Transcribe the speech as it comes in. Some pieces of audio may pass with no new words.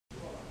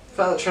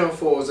fact that Channel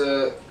 4 is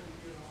a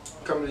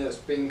company that's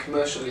been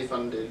commercially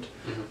funded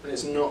and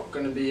it's not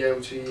going to be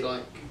able to be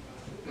like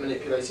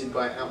manipulated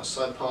by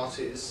outside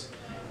parties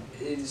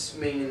is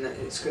meaning that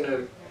it's going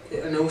to,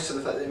 and also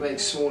the fact that it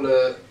makes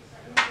smaller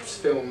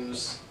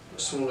films,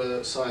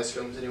 smaller size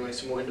films anyway,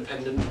 so more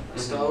independent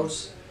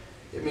styles.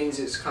 It means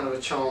it's kind of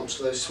a chance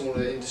for those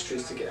smaller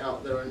industries to get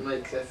out there and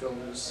make their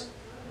films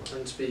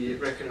and to be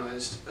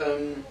recognised.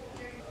 So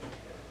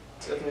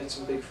they've made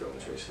some big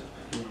films recently.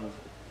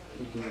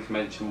 You can just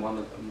mention one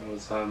of them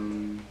was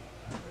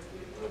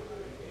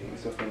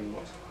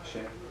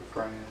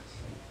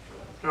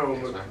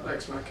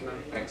Ex Machina.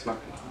 Ex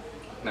Machina.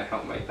 They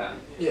helped make that.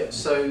 Yeah,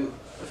 so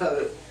the fact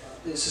that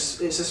it's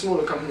a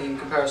smaller company in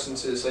comparison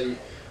to, say,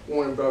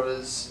 Warner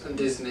Brothers and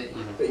Disney,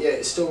 but yet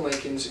it's still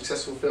making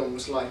successful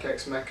films like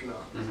Ex Machina.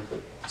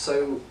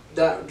 So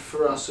that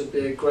for us would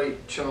be a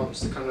great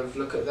chance to kind of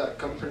look at that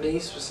company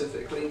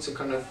specifically, to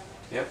kind of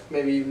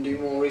maybe even do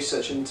more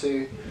research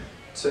into,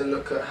 to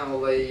look at how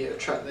they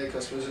attract their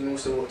customers and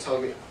also what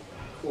target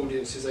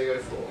audiences they go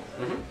for.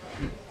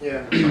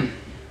 Yeah.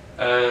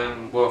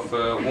 Well,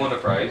 for Warner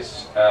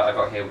Bros, I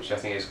got here, which I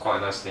think is quite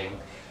a nice thing.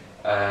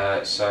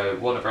 So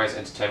Warner Bros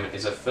Entertainment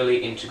is a fully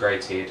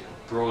integrated,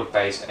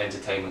 broad-based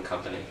entertainment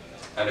company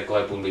and a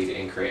global leader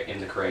in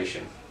the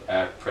creation,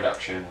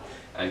 production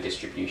and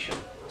distribution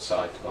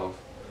side of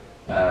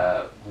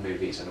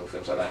movies and all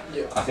films like that.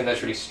 Yeah. I think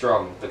that's really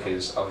strong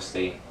because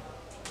obviously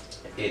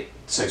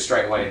so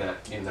straight away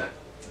in that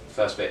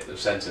first bit of the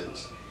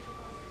sentence,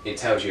 it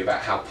tells you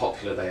about how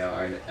popular they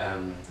are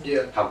and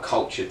how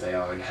cultured they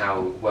are and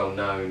how well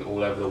known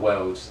all over the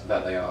world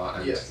that they are,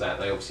 and that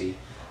they obviously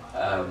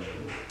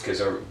because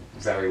they're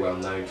very well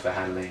known for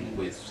handling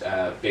with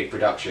big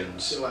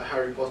productions. So like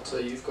Harry Potter,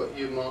 you've got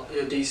your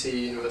DC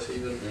universe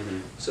even,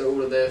 so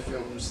all of their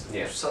films,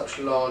 such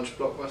large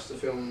blockbuster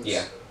films.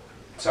 Yeah,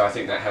 so I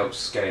think that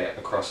helps get it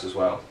across as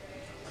well.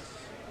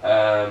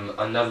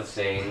 Another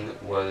thing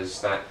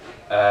was that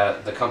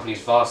the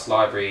company's vast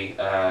library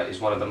is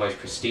one of the most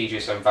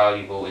prestigious and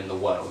valuable in the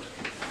world,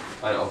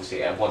 and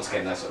obviously once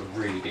again that's a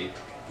really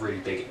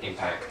big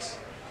impact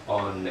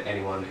on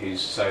anyone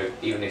who's, so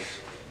even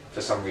if for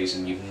some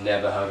reason you've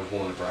never heard of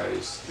Warner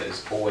Bros,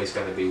 there's always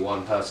going to be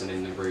one person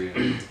in the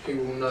room who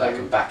will know, that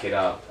can back it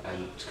up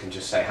and can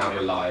just say how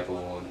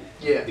reliable and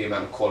the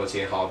amount of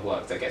quality and hard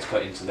work that gets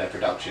put into their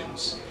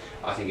productions,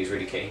 I think is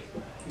really key.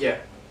 Yeah.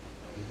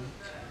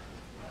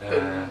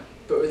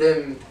 But with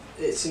them,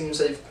 it seems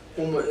they've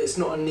almost, it's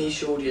not a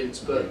niche audience,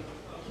 but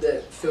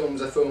their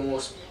films are far more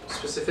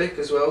specific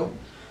as well,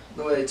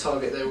 the way they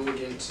target their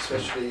audience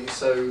especially.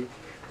 So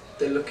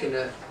they're looking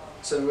at,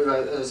 so with,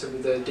 as I said,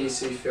 with the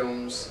DC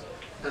films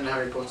and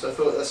Harry Potter, I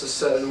feel like that's a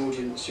certain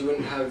audience. You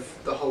wouldn't have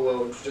the whole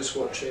world just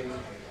watching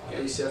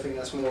DC. I think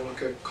that's more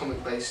like a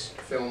comic-based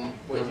film,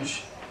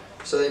 which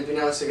so they've been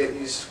able to get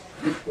these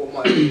what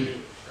might be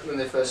when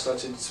they first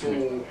started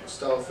small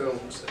style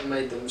films and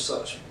made them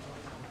such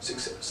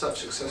successful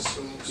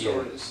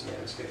stories. Yeah,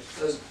 that's good.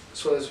 As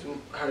well as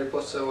Harry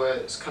Potter, where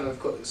it's kind of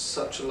got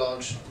such a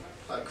large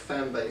like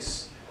fan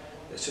base.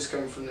 It's just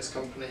coming from this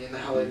company and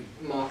how they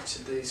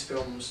marketed these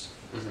films.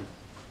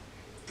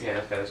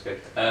 Yeah, okay, that's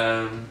good.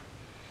 Well,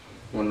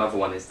 another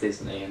one is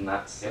Disney, and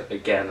that's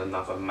again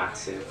another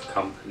massive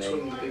company. It's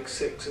one of the big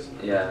six,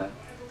 isn't it? Yeah.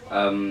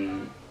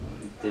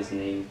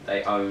 Disney,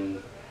 they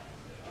own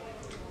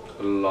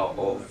a lot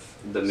of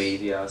the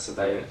media, so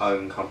they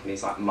own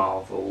companies like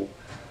Marvel,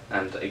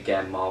 and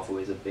again, Marvel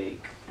is a big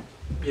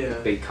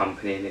big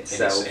company in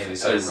itself. In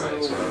its own right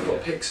as well. We've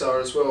got Pixar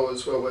as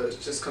well, where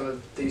it's just kind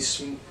of these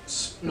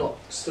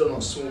still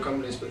not small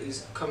companies, but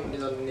these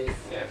companies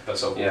underneath. Yeah, but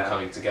sort of all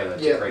coming together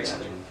to create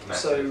something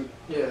massive.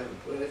 So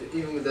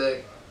even with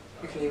their,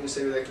 you can even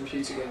say with their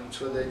computer games,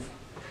 where they've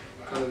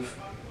kind of,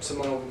 so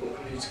Marvel got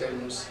computer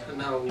games,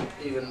 and how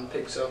even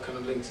Pixar kind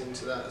of links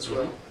into that as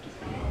well.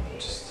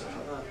 Just stuff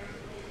like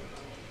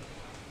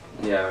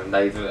that. Yeah,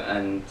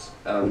 and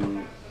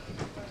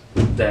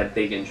their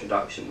big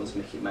introduction was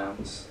Mickey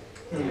Mouse,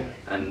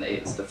 and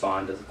it's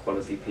defined as a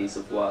quality piece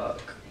of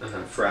work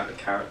throughout the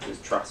character's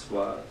trust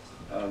work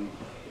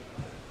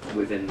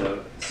within the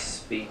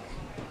speak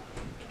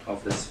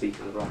of the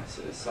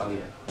writers. So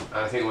and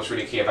I think what's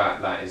really key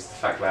about that is the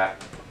fact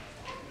that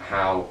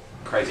how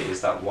crazy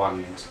is that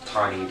one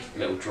tiny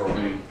little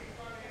drawing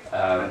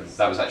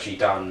that was actually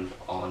done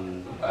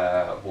on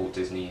Walt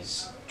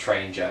Disney's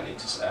train journey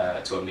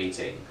to a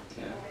meeting.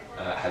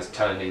 Has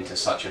turned into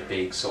such a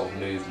big sort of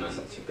movement,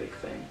 such a big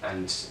thing,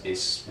 and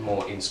it's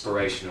more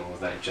inspirational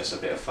than just a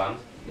bit of fun.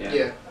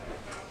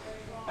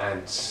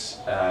 And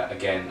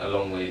again,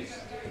 along with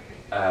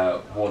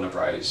Warner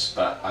Bros,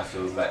 but I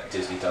feel that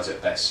Disney does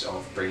it best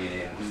of bringing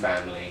in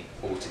family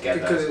all together,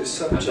 because it's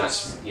such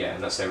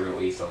and that's their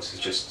real ethos, is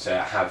just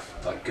to have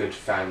like good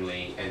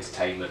family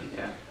entertainment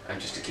and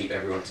just to keep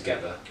everyone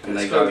together. And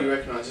it's got to be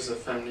recognised as a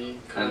family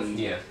kind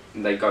of.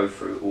 And they go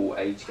through all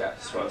age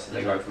gaps as well, so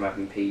they go from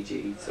having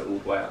PG to all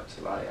the way up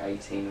to like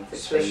 18 and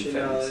 15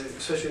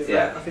 especially with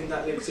that, I think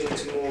that links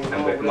into more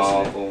and with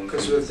Marvel,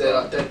 because with their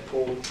like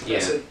Deadpool,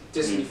 it's a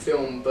Disney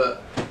film,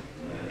 but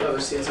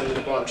obviously it's under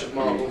the branch of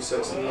Marvel, so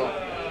it's not.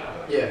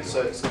 Yeah,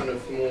 so it's kind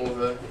of more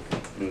of a.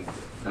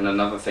 And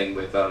another thing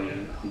with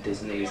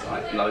Disney's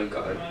like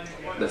logo,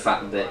 the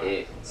fact that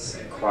it's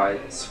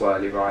quite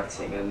swirly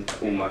writing and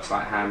almost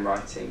like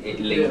handwriting, it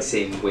links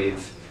in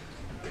with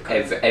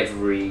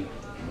every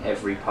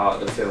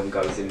part of the film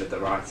goes in with the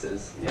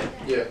writers.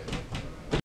 Yeah.